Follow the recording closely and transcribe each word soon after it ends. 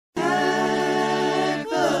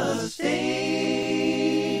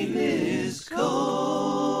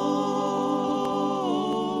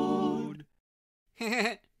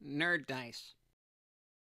Nerd Dice.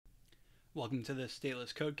 Welcome to the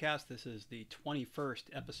Stateless Codecast. This is the 21st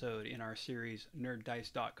episode in our series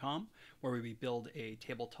nerddice.com, where we build a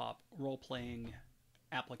tabletop role-playing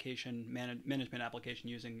application, management application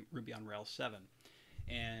using Ruby on Rails 7.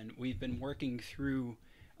 And we've been working through,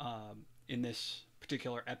 in this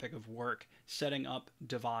particular epic of work, setting up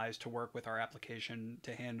Devise to work with our application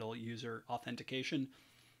to handle user authentication.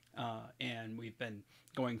 And we've been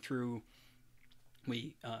going through,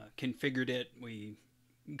 we configured it, we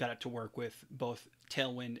got it to work with both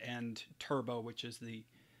Tailwind and Turbo, which is the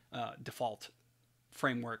default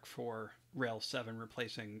framework for Rails 7,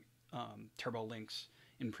 replacing Turbo links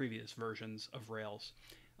in previous versions of Rails.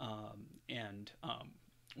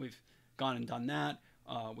 We've gone and done that.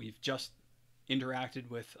 We've just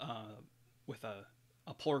interacted with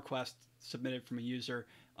a pull request submitted from a user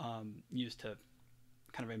used to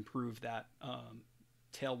kind of improve that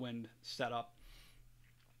Tailwind setup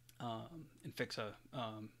and fix a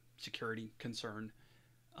security concern.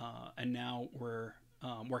 And now we're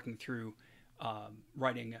working through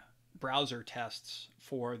writing browser tests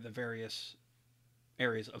for the various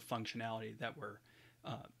areas of functionality that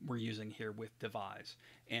we're using here with Devise.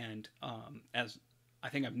 And as I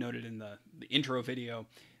think I've noted in the intro video,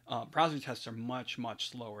 browser tests are much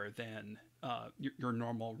slower than your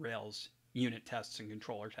normal Rails unit tests and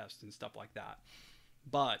controller tests and stuff like that.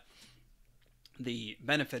 But the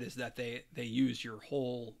benefit is that they use your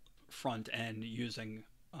whole front end using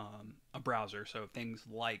a browser. So things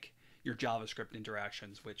like your JavaScript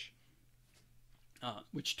interactions, which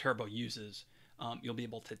Turbo uses, you'll be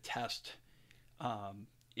able to test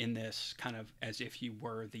in this kind of as if you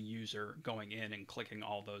were the user going in and clicking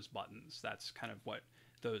all those buttons. That's kind of what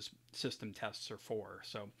those system tests are for.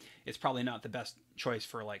 So it's probably not the best choice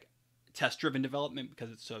for like test-driven development because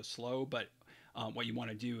it's so slow, but what you want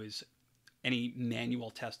to do is any manual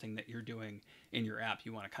testing that you're doing in your app,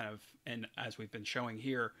 you want to kind of, and as we've been showing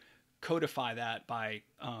here, codify that by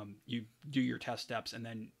you do your test steps and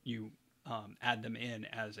then you add them in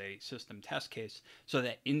as a system test case, so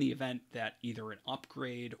that in the event that either an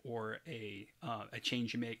upgrade or a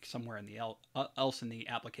change you make somewhere in the else in the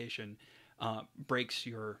application breaks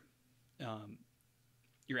your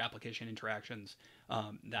application interactions,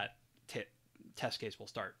 that test case will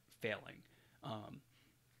start failing.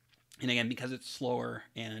 And again, because it's slower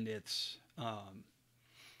and it's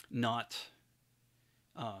not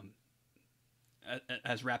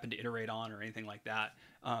as rapid to iterate on or anything like that,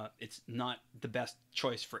 it's not the best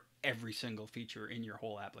choice for every single feature in your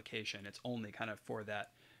whole application. It's only kind of for that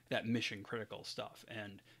mission critical stuff.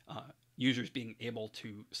 And users being able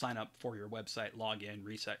to sign up for your website, log in,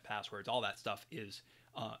 reset passwords, all that stuff is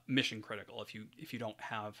mission critical. If you don't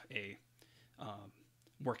have a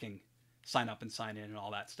working sign up and sign in and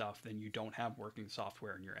all that stuff, then you don't have working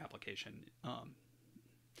software, and your application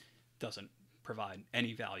doesn't provide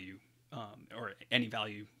any value or any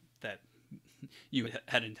value that you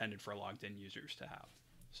had intended for logged in users to have.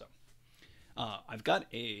 So I've got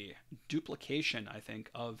a duplication, I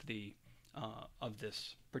think, of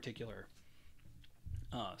this particular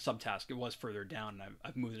subtask. It was further down, and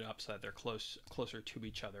I've moved it up so that they're closer to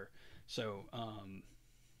each other. So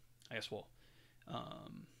I guess we'll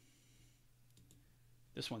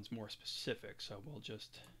this one's more specific, so we'll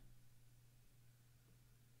just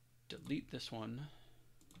delete this one,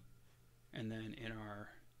 and then in our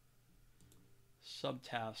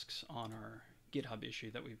subtasks on our GitHub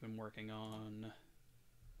issue that we've been working on,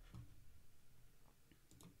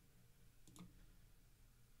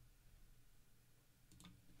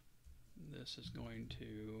 this is going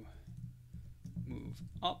to move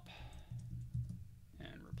up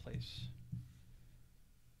and replace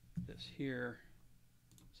this here.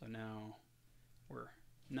 So now we're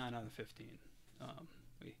 9 out of 15.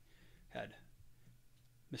 We had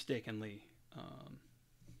mistakenly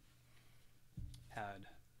had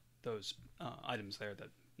those items there that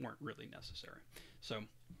weren't really necessary. So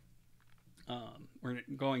we're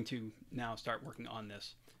going to now start working on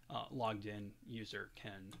this logged in user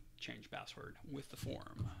can change password with the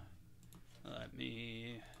form. Let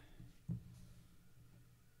me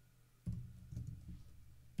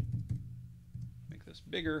make this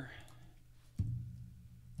bigger.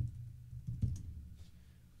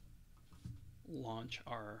 Launch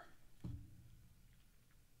our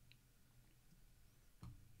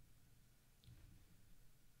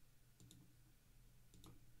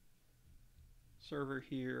server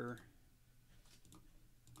here,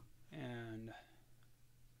 and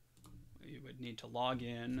we would need to log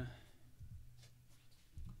in.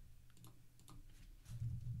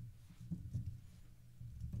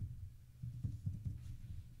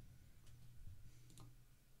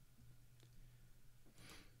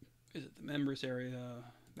 visit the members area,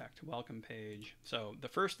 back to welcome page. So the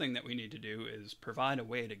first thing that we need to do is provide a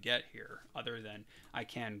way to get here, other than I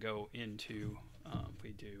can go into, if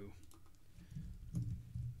we do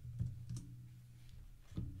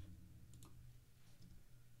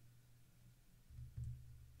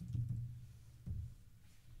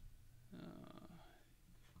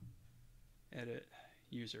edit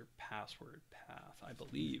user password path, I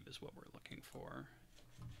believe is what we're looking for.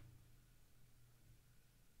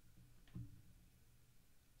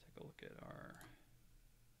 Take a look at our,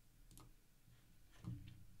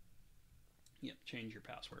 yep, change your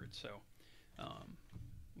password. So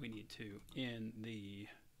we need to, in the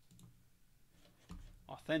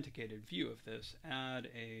authenticated view of this, add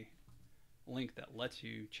a link that lets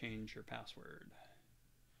you change your password.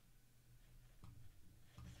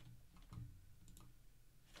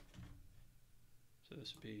 So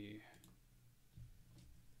this would be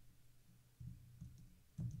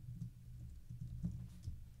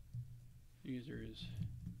users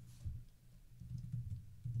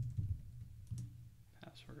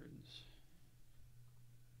passwords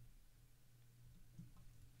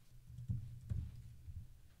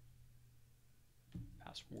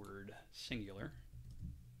password singular.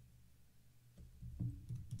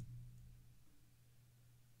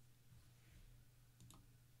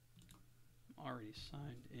 I'm already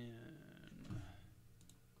signed in.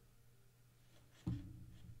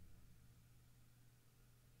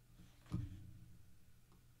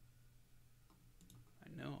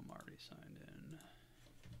 I know I'm already signed in.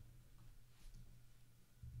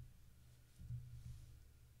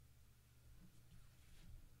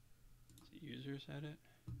 Is it users edit?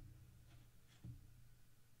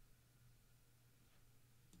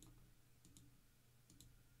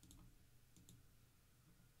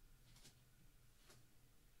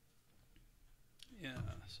 Yeah,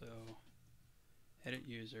 so edit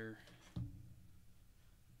user.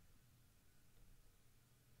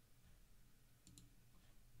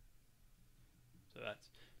 So that's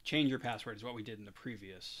change your password is what we did in the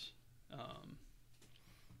previous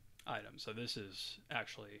item. So this is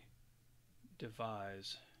actually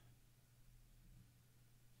Devise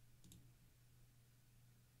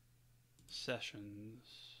sessions.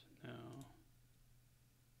 No.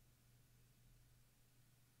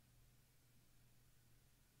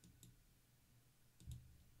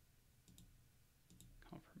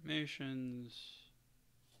 Confirmations.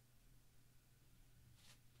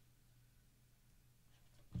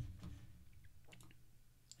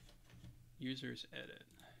 Users edit.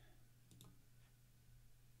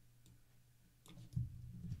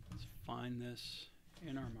 Let's find this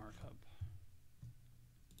in our markup.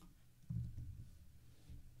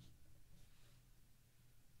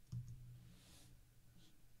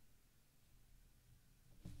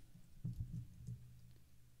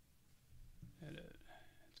 Edit.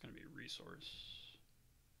 It's going to be resource.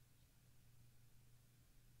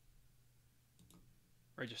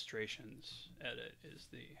 Registrations edit is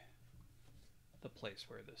the place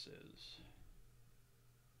where this is.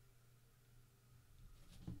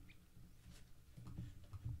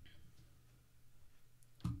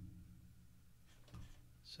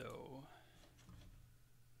 So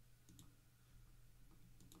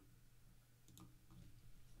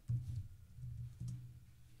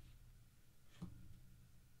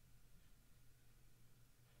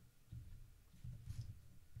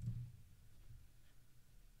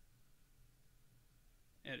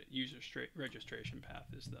edit user registration path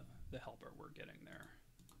is the helper we're getting there.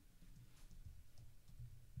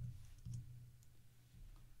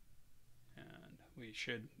 And we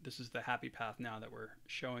should, this is the happy path now that we're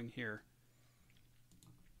showing here.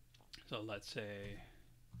 So let's say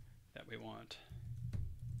that we want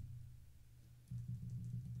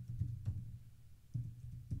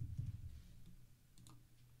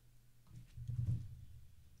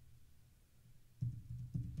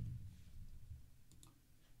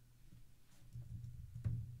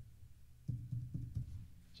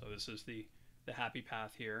so this is the happy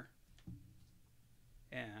path here.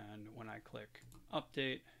 And when I click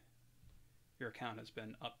update, your account has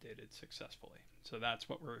been updated successfully. So that's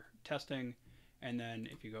what we're testing. And then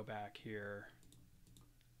if you go back here,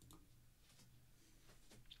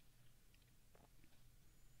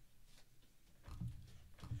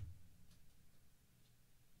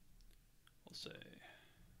 we'll say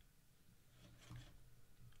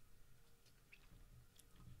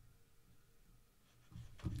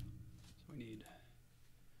so we need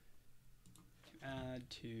to add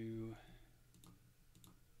to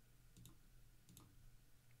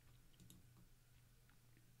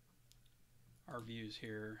our views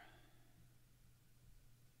here.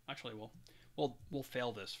 Actually, we'll we'll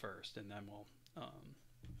fail this first, and then we'll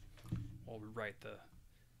write the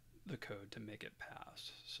code to make it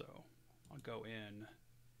pass. So I'll go in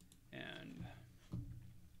and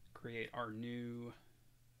create our new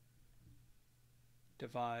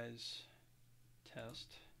Devise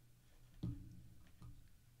test.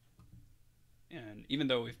 And even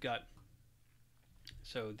though we've got,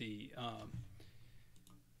 so the,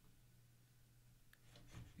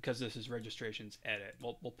 because this is registrations edit,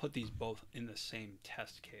 we'll put these both in the same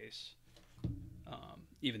test case,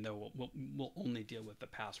 even though we'll only deal with the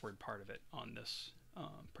password part of it on this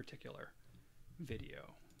particular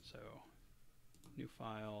video. So new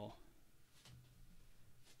file.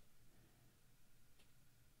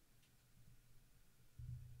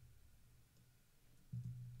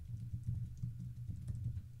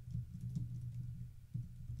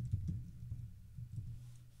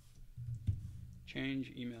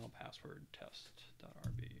 Change email password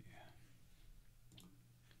test.rb.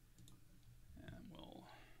 And we'll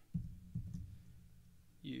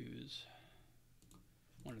use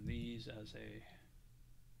one of these as a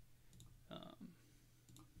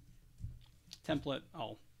template.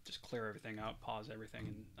 I'll just clear everything out, pause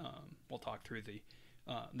everything, and we'll talk through the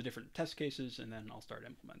different test cases, and then I'll start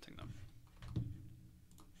implementing them.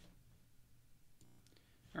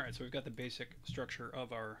 All right, so we've got the basic structure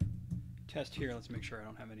of our test here. Let's make sure I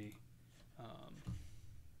don't have any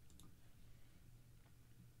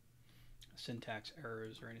syntax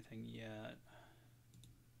errors or anything yet.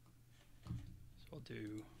 So we'll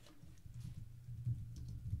do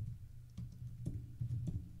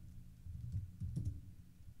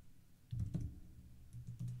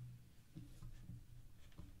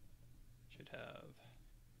should have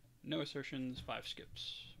no assertions, 5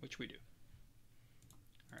 skips, which we do.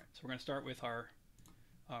 All right, so we're going to start with our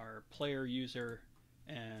player user,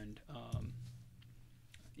 and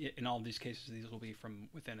in all of these cases, these will be from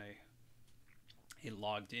within a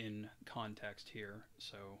logged in context here.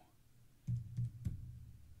 So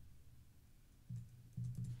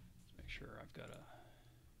let's make sure I've got a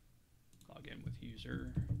log in with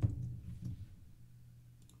user.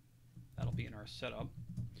 That'll be in our setup,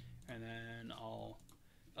 and then I'll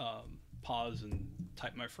pause and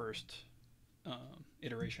type my first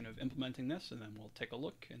iteration of implementing this, and then we'll take a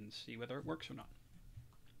look and see whether it works or not.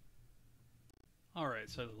 Alright,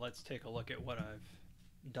 so let's take a look at what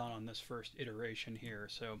I've done on this first iteration here.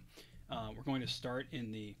 So we're going to start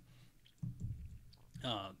in the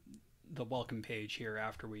welcome page here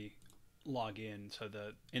after we log in. So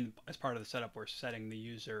as part of the setup, we're setting the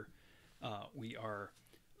user. We are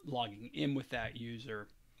logging in with that user,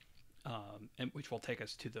 and which will take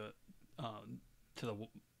us to the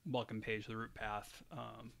welcome page, the root path,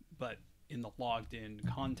 but in the logged in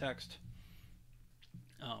context,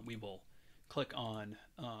 we will click on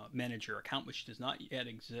manage your account, which does not yet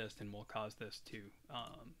exist and will cause this to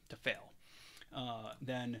fail.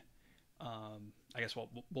 Then I guess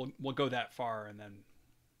we'll go that far, and then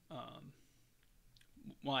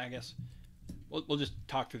well, I guess we'll just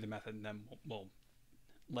talk through the method, and then we'll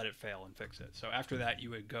let it fail and fix it. So after that, you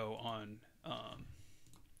would go on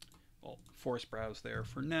well, force browse there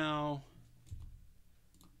for now.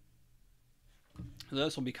 So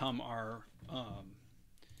this will become our,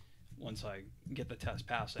 once I get the test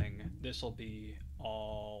passing, this will be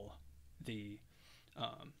all the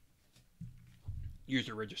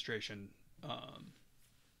user registration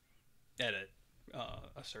edit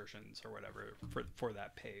assertions or whatever for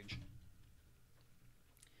that page.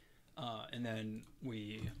 And then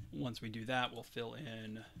once we do that, we'll fill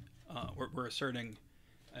in, we're asserting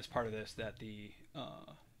as part of this that the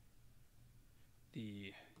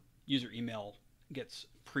user email gets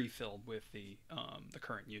pre-filled with the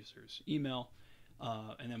current user's email,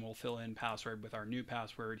 and then we'll fill in password with our new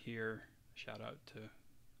password here. Shout out to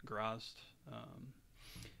Grast,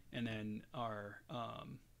 and then our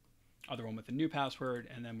other one with the new password,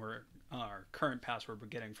 and then our current password we're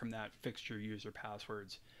getting from that fixture user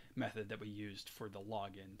passwords method that we used for the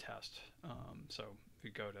login test. So if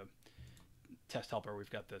we go to test helper, we've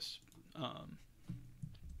got this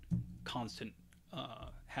constant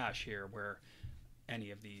hash here where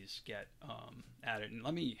any of these get added. And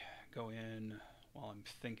let me go in while I'm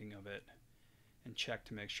thinking of it and check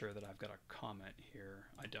to make sure that I've got a comment here.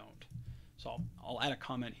 I don't. So I'll add a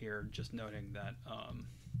comment here just noting that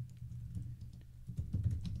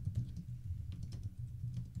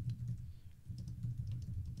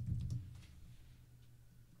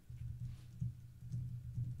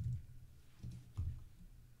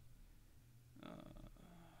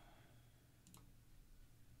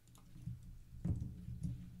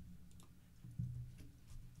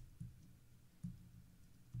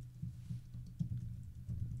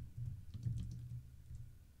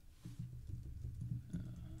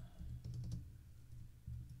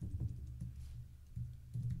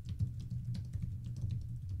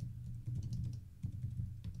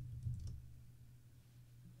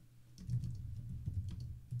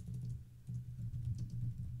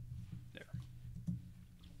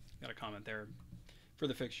comment there for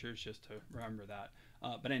the fixtures, just to remember that.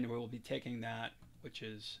 But anyway, we'll be taking that, which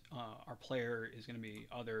is our player is going to be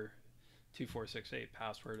other2468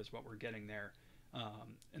 password is what we're getting there.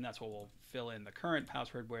 And that's what we'll fill in the current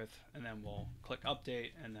password with, and then we'll click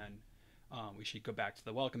update, and then we should go back to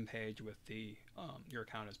the welcome page with the your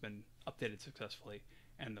account has been updated successfully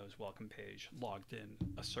and those welcome page logged in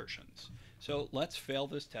assertions. So let's fail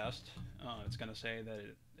this test. It's going to say that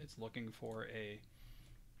it's looking for a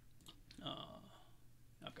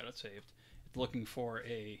I've got it saved. It's looking for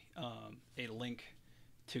a link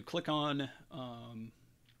to click on,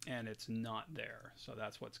 and it's not there. So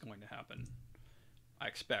that's what's going to happen. I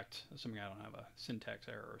expect, assuming I don't have a syntax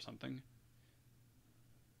error or something.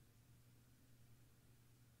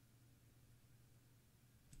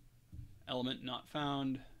 Element not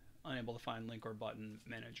found, unable to find link or button,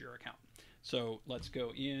 manage your account. So let's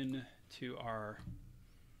go in to our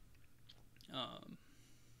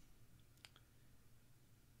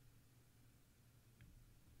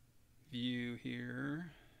view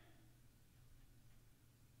here.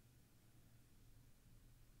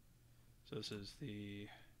 So this is the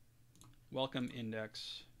welcome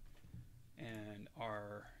index, and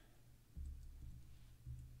our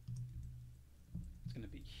it's going to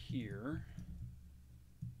be here,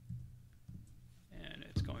 and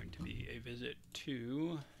it's going to be a visit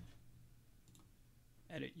to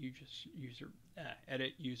edit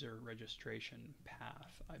user registration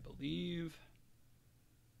path, I believe.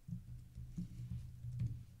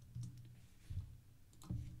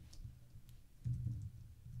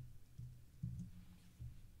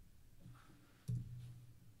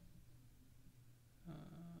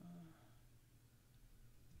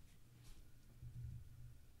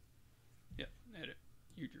 Edit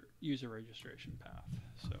user registration path.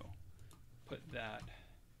 So put that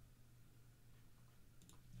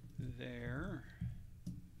there,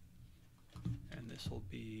 and this will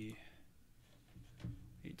be,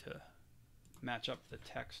 need to match up the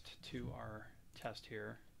text to our test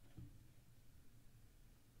here.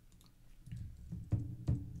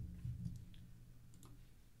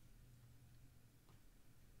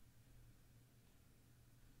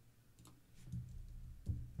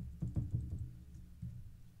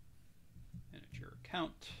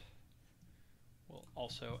 Count. We'll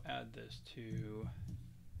also add this to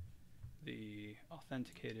the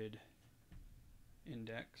authenticated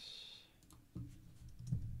index.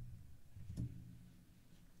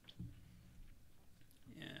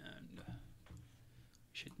 And we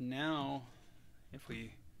should now, if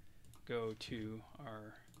we go to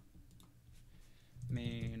our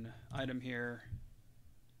main item here,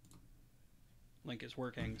 link is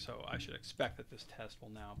working, so I should expect that this test will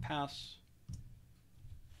now pass.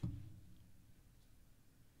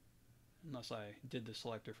 Unless I did the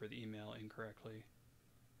selector for the email incorrectly.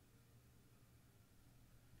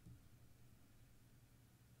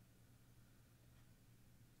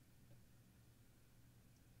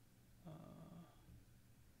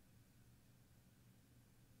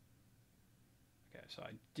 Okay, so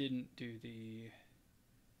I didn't do the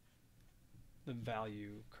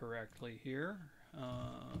value correctly here.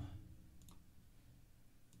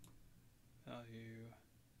 Value.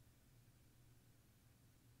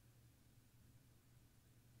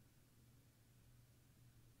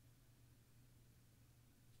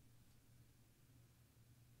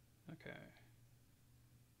 Okay.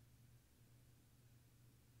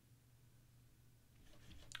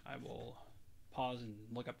 I will pause and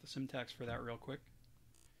look up the syntax for that real quick.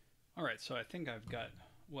 All right, so I think I've got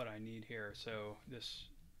what I need here. So this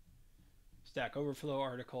Stack Overflow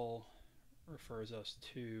article refers us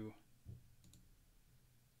to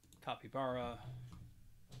Capybara.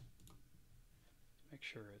 Make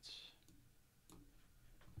sure it's,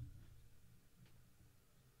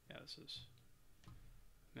 yeah, this is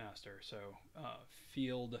master. So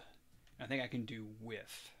field, I think I can do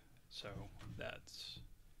with. So that's,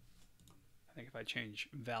 I think if I change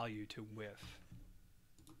value to with,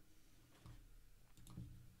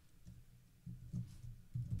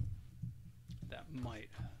 that might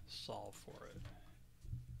solve for it.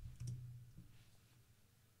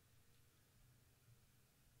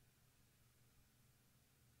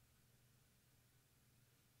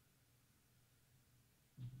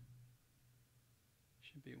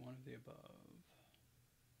 Should be one of the above.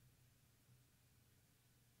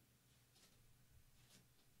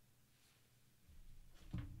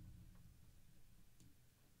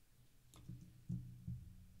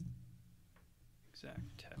 Exact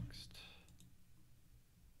text.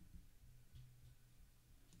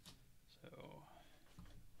 So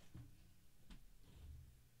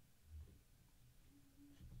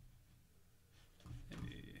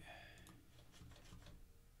maybe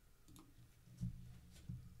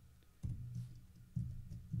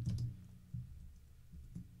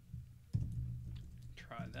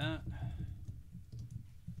try that.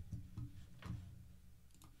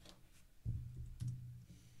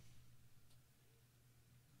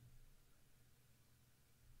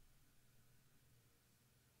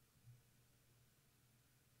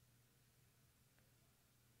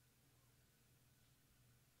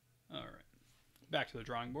 All right, back to the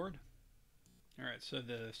drawing board. All right, so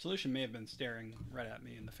the solution may have been staring right at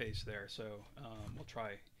me in the face there, so we'll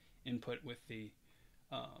try input with the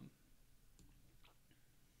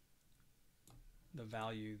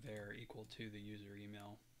value there equal to the user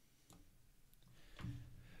email.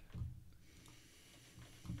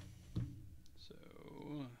 So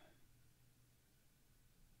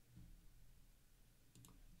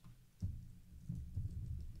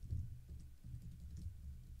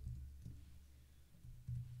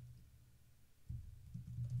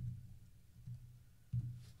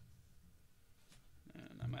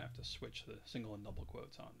and I might have to switch the single and double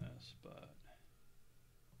quotes on this, but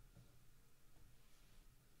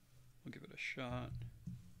we'll give it a shot.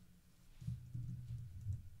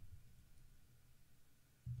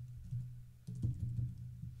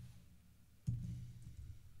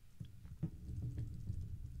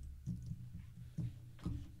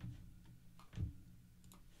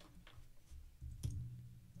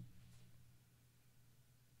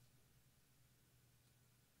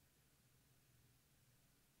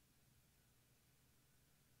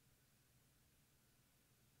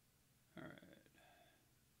 All right.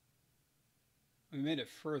 We made it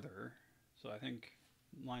further, so I think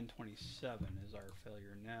line 27 is our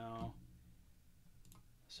failure now.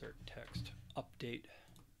 Assert text update.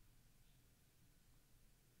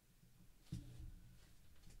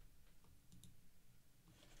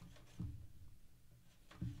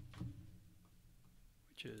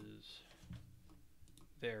 Which is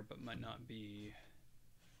there but might not be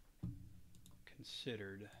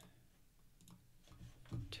considered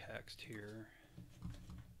text here.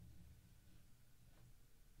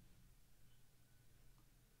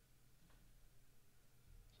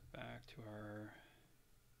 So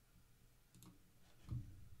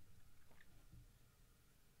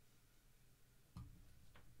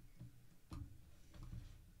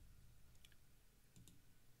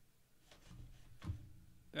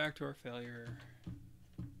back to our failure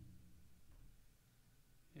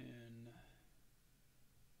in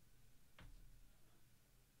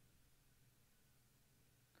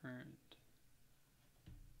current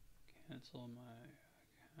cancel my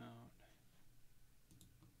account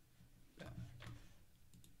back.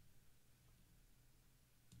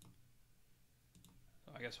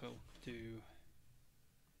 So I guess we'll do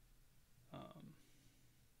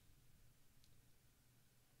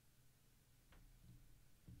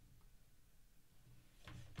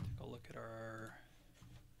take a look at our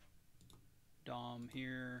DOM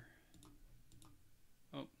here.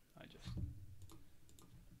 Oh, I just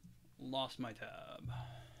lost my tab.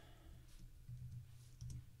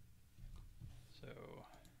 So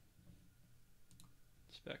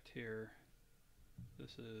inspect here.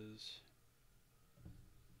 This is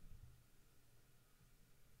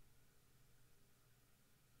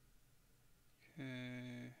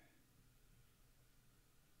okay.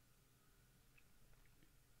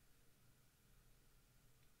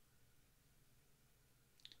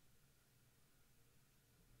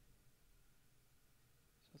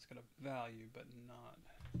 So it's got a value but not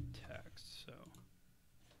text, so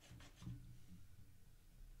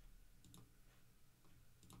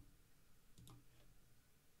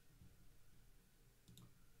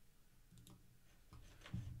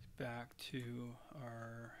back to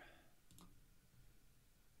our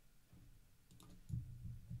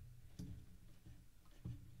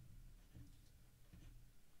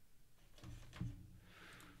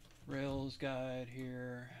Rails guide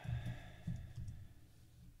here.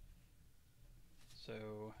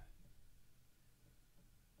 So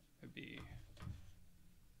it'd be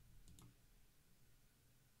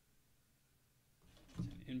it's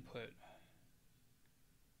an input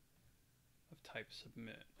of type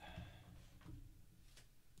submit.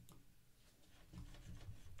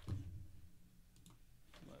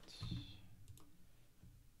 Let's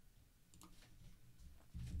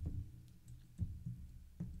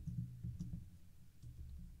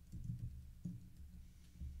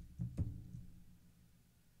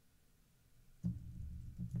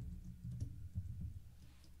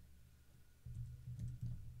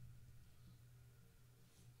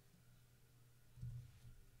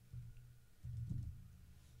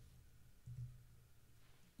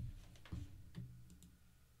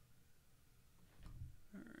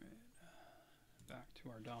to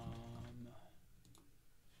our DOM,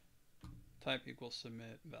 type equals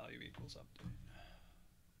submit, value equals update.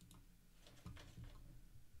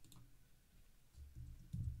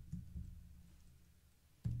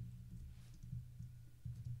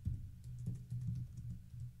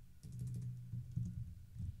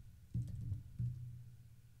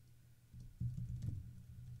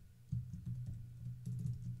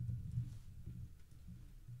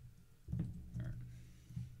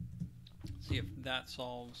 See if that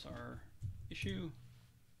solves our issue.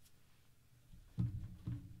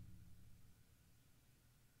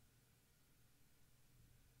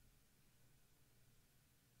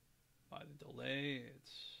 By the delay,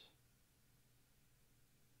 it's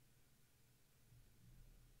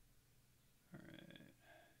all right.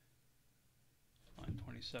 Line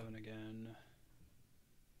 27 again.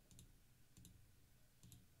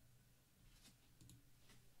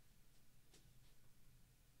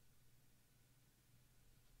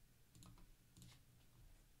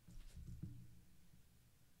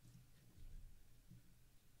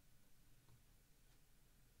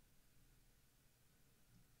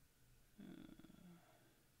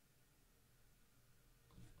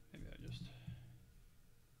 Maybe I just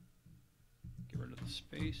get rid of the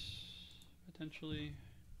space potentially.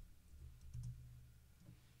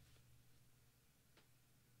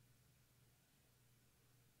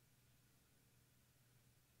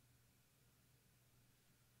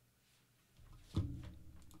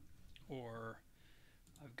 Or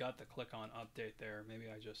I've got the click on update there. Maybe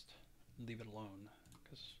I just leave it alone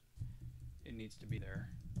because it needs to be there.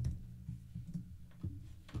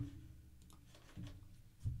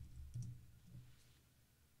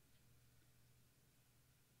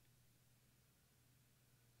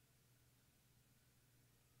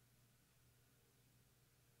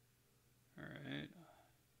 All right.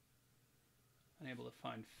 Unable to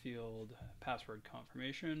find field password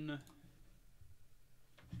confirmation.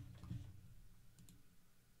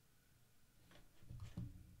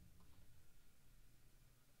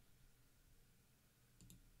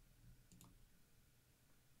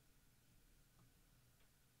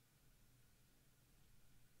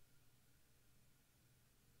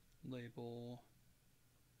 Label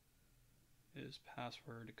is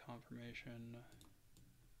password confirmation.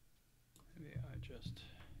 Maybe I just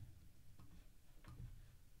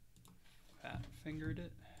fat fingered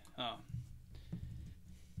it. Oh,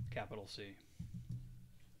 capital C.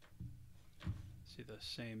 See, the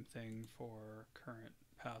same thing for current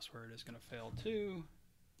password is going to fail too.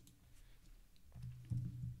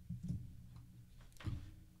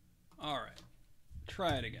 All right,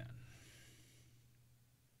 try it again.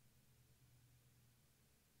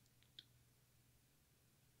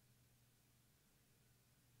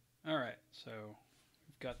 All right, so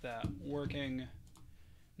we've got that working.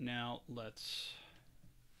 Now let's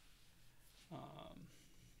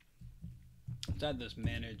add this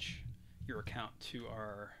manage your account to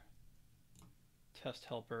our test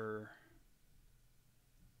helper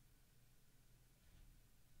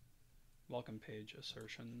welcome page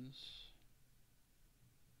assertions.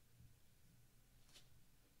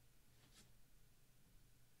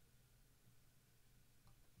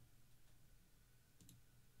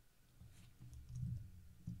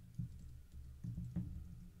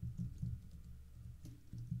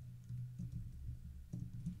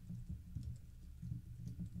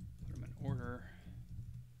 Order,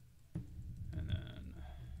 and then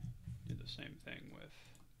do the same thing with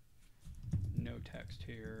no text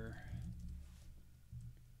here.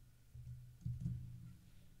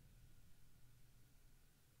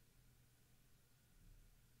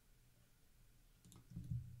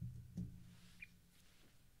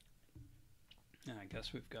 And I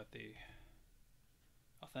guess we've got the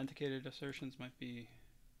authenticated assertions might be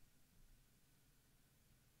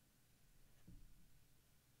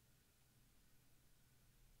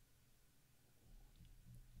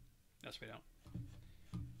we don't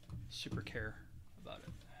super care about it.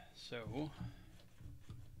 So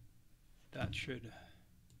that should,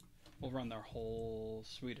 we'll run our whole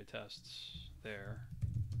suite of tests there.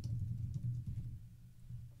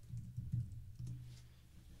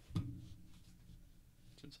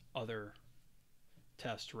 Since other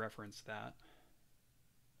tests reference that.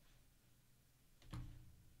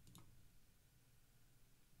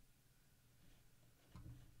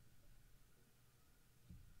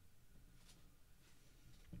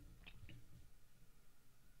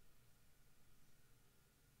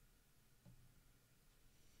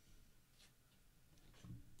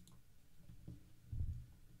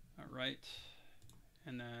 Right,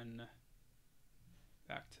 and then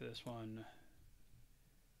back to this one.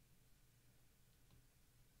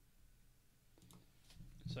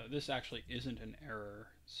 So this actually isn't an error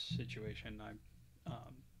situation. I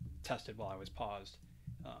tested while I was paused.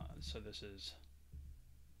 So this is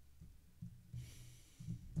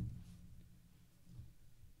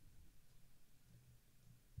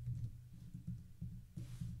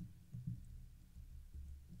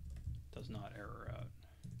does not error out.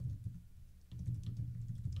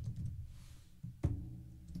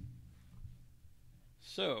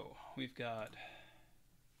 So we've got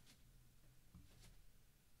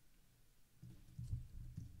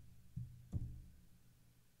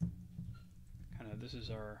this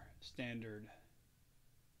is our standard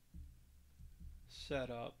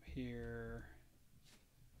setup here,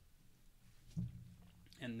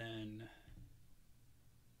 and then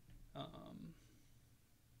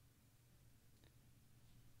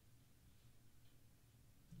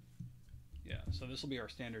yeah, so this will be our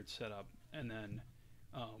standard setup, and then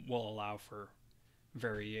we'll allow for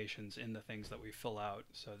variations in the things that we fill out,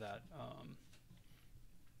 so that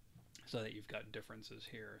you've got differences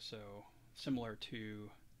here. So similar to,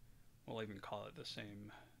 we'll even call it the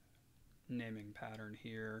same naming pattern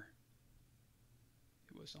here.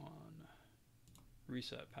 It was on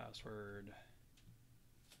reset password.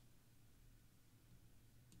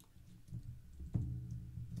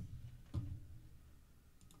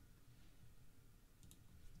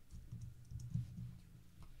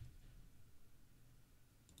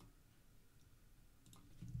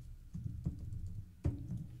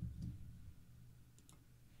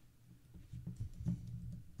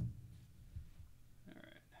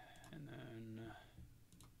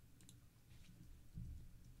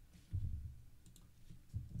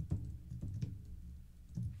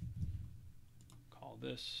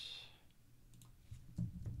 This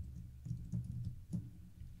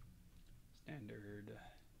standard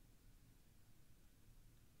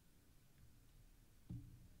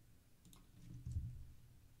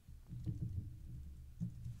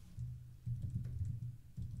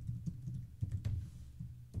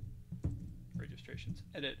registrations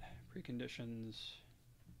edit preconditions.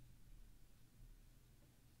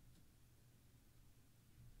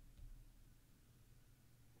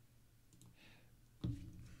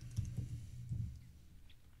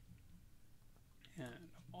 And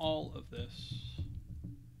all of this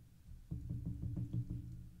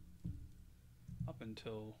up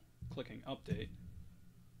until clicking update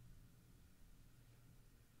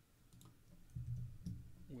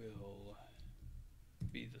will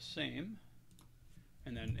be the same.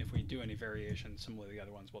 And then if we do any variation similar to the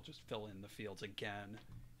other ones, we'll just fill in the fields again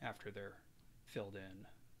after they're filled in.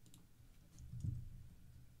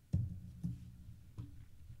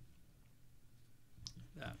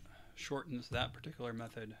 That shortens that particular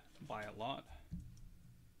method by a lot.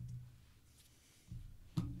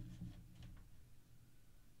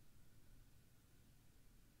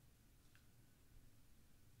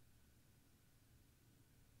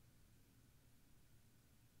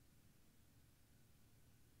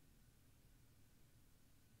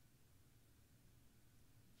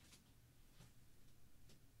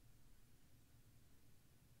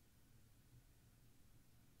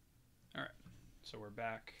 All right, so we're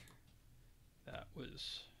back. That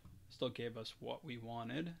was still gave us what we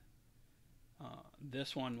wanted.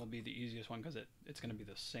 This one will be the easiest one because it's going to be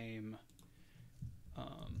the same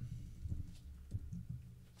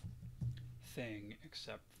thing,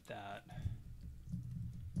 except that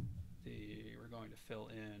we're going to fill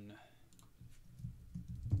in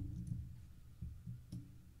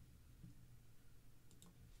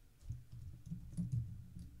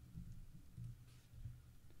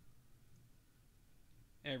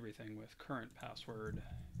everything with current password.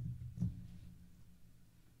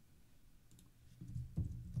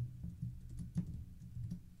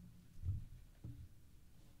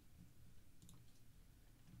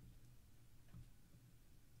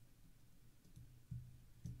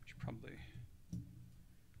 Probably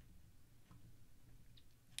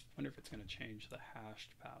wonder if it's going to change the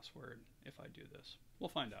hashed password if I do this. We'll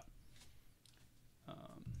find out.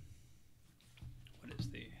 What is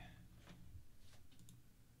the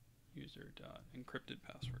user.encrypted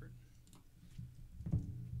password?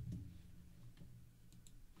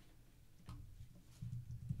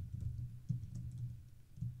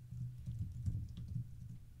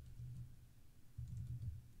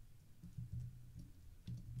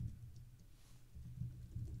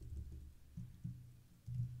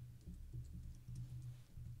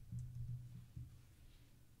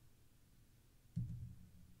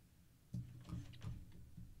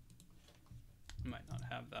 Might not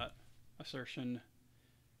have that assertion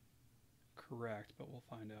correct, but we'll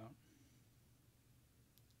find out.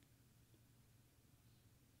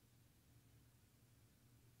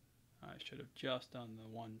 I should have just done the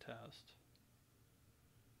one test.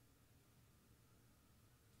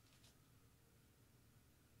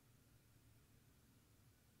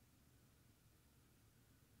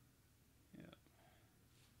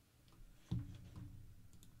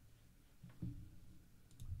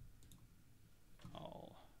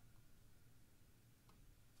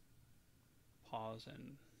 Pause,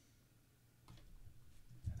 and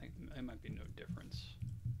I think it might be no difference.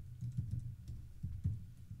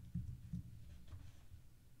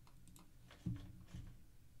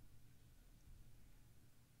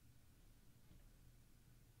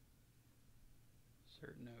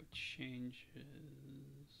 Insert no changes.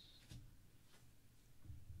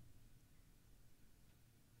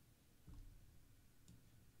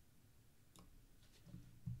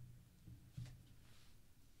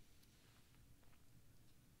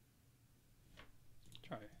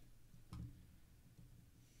 Try.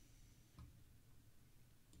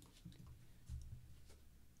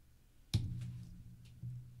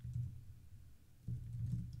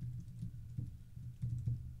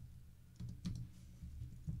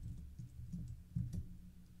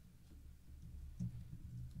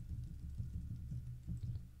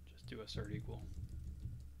 Just do assert equal.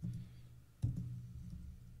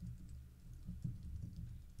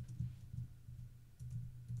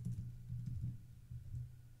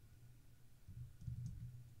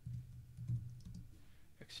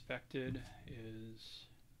 Expected is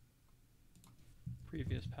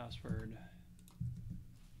previous password.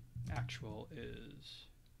 Actual is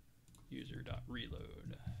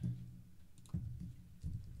user.reload.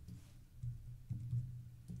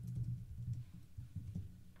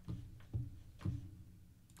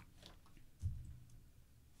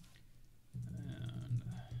 And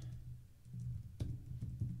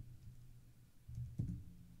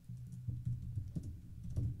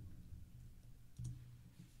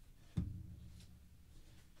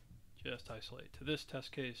just isolate to this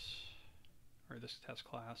test case, or this test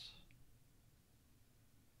class.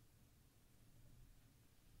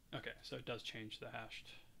 Okay, so it does change the hashed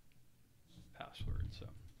password, so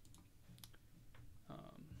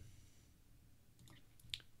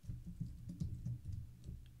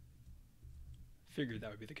figured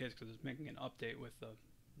that would be the case because it's making an update with the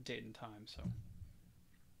date and time, so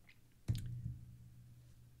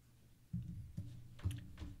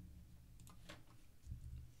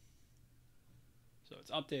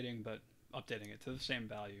it's updating, but updating it to the same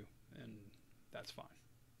value, and that's fine.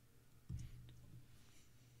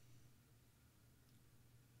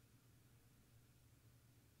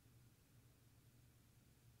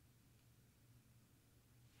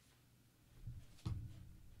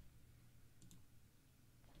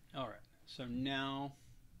 All right, so now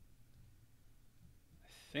I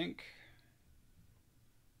think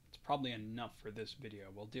it's probably enough for this video.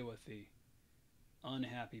 We'll deal with the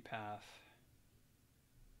unhappy path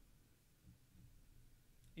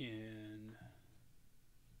in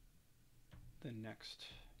the next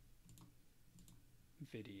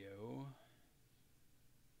video.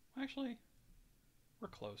 Actually, we're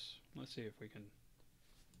close. Let's see if we can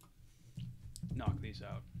knock these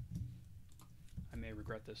out. I may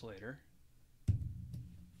regret this later.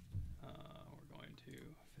 We're going to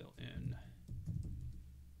fill in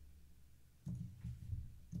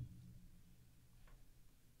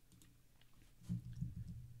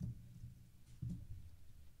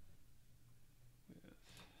with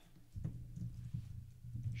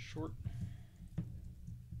short.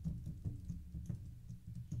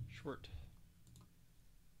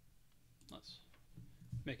 Let's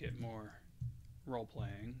make it more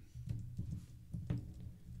role-playing.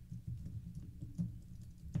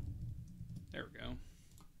 There we go.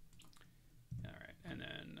 All right, and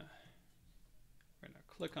then we're going to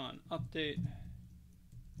click on update,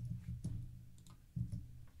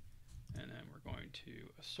 and then we're going to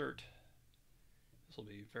assert. This will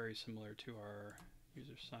be very similar to our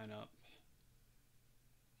user sign up.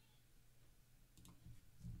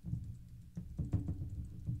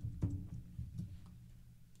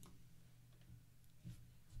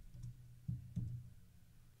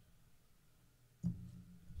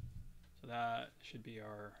 That should be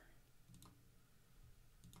our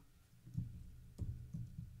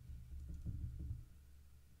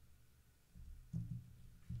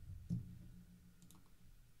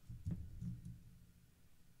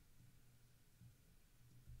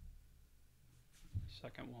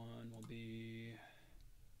second one. Will be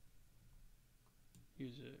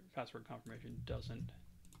user password confirmation doesn't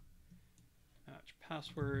match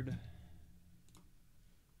password.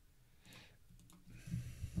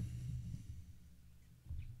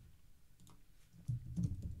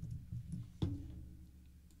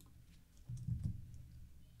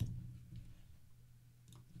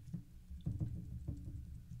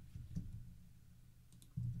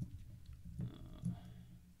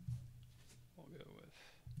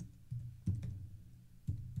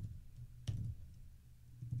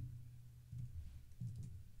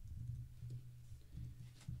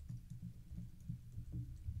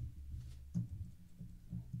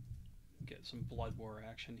 Some blood war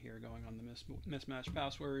action here going on the mismatched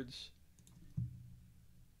passwords.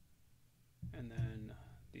 And then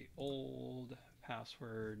the old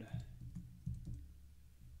password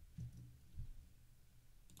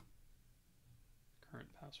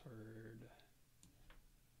password.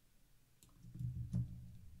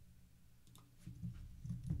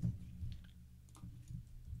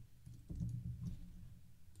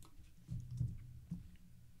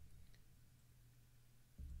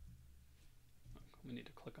 We need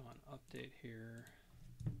to click on update here.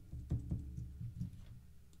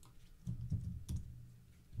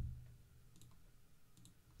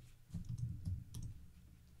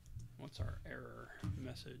 What's our error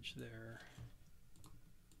message there?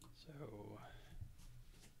 So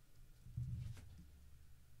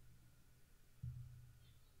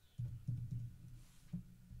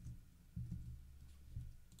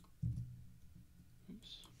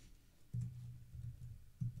oops.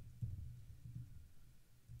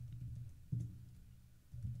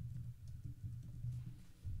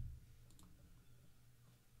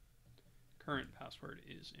 Current password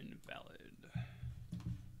is invalid.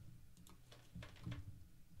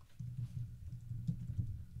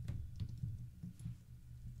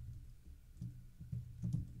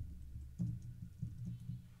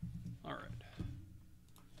 All right.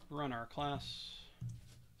 Run our class.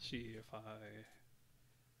 See if I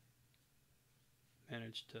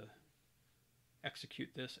manage to execute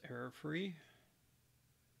this error-free.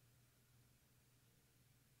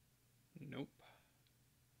 Nope.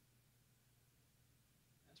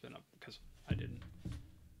 It's been up because I didn't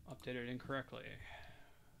update it incorrectly.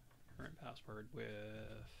 Current password with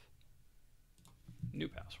new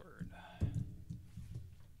password.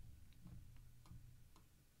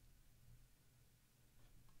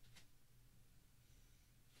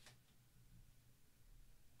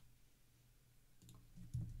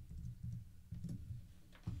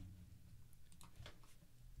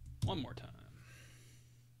 One more time.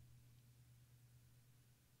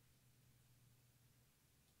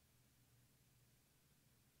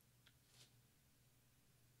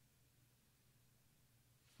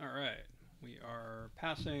 All right, we are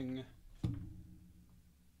passing.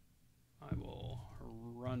 I will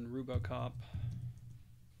run Rubocop.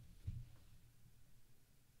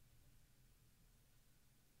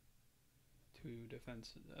 Two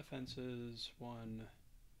offenses, one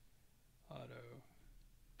auto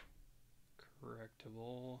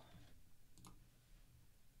correctable.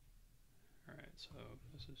 All right, so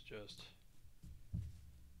this is just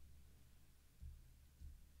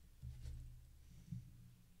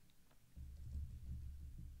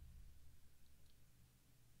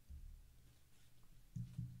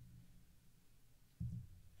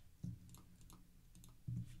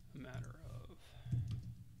a matter of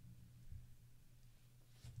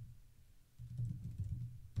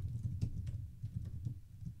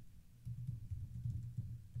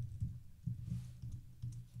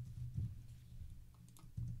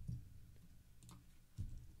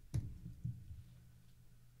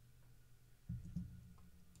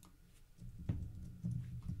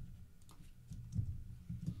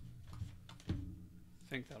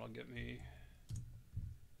I think that'll get me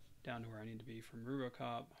down to where I need to be from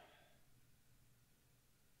Rubocop.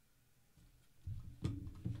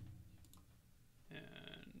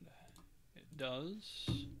 And it does.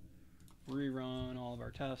 Rerun all of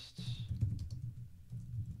our tests.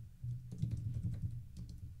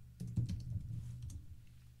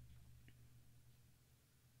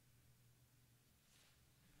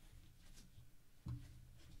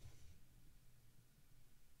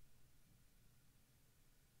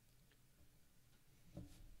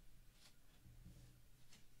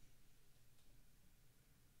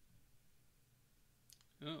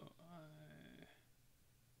 Oh, I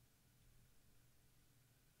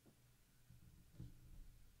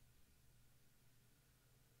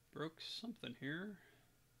broke something here.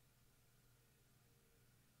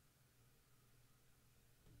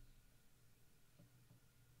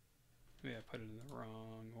 Maybe I put it in the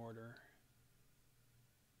wrong order.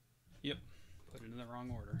 Yep, put it in the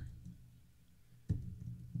wrong order.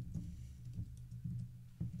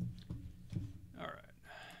 All right.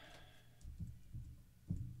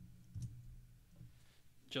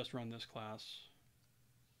 Just run this class.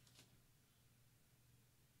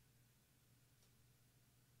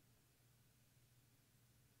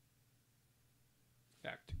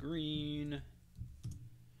 Back to green.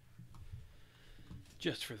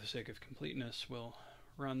 Just for the sake of completeness, we'll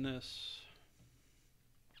run this.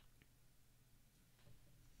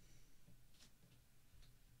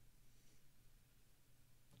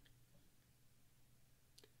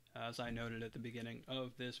 As I noted at the beginning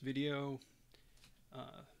of this video,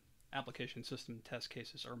 application system test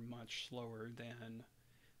cases are much slower than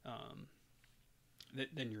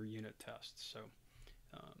your unit tests. So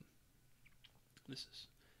this is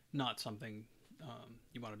not something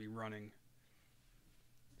you want to be running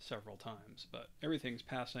several times, but everything's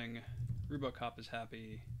passing. Rubocop is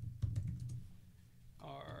happy.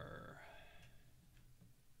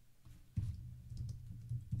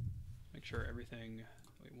 Make sure everything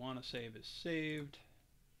we want to save is saved.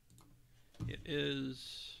 It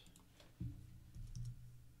is.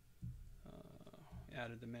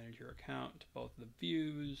 Added the manager account to both the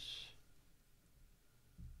views.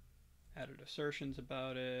 Added assertions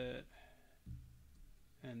about it.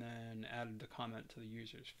 And then added the comment to the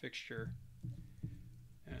user's fixture.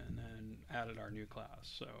 And then added our new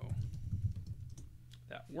class. So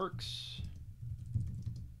that works.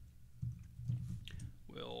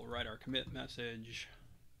 We'll write our commit message.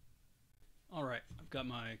 All right, I've got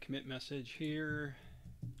my commit message here.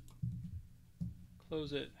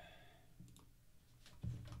 Close it.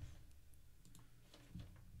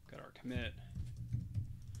 Got our commit.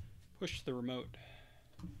 Push the remote.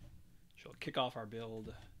 She'll kick off our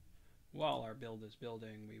build. While our build is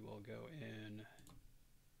building, we will go in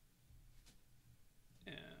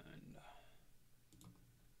and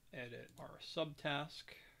edit our subtask.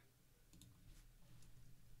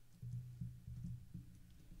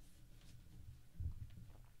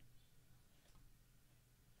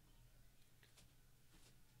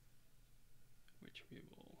 Which we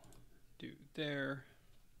will do there.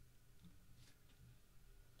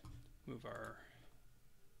 Move our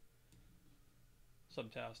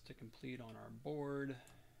subtask to complete on our board.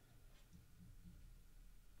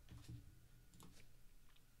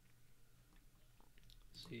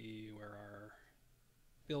 See where our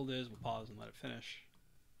build is. We'll pause and let it finish.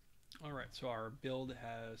 All right, so our build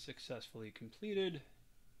has successfully completed.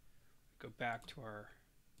 Go back to our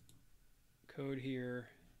code here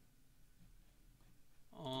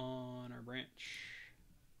on our branch,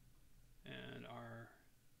 and our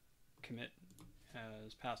commit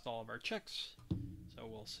has passed all of our checks. So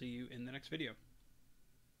we'll see you in the next video.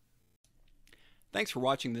 Thanks for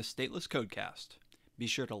watching this stateless codecast. Be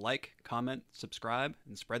sure to like, comment, subscribe,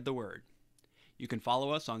 and spread the word. You can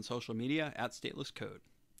follow us on social media at statelesscode.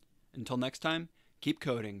 Until next time, keep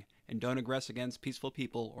coding and don't aggress against peaceful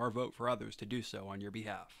people or vote for others to do so on your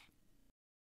behalf.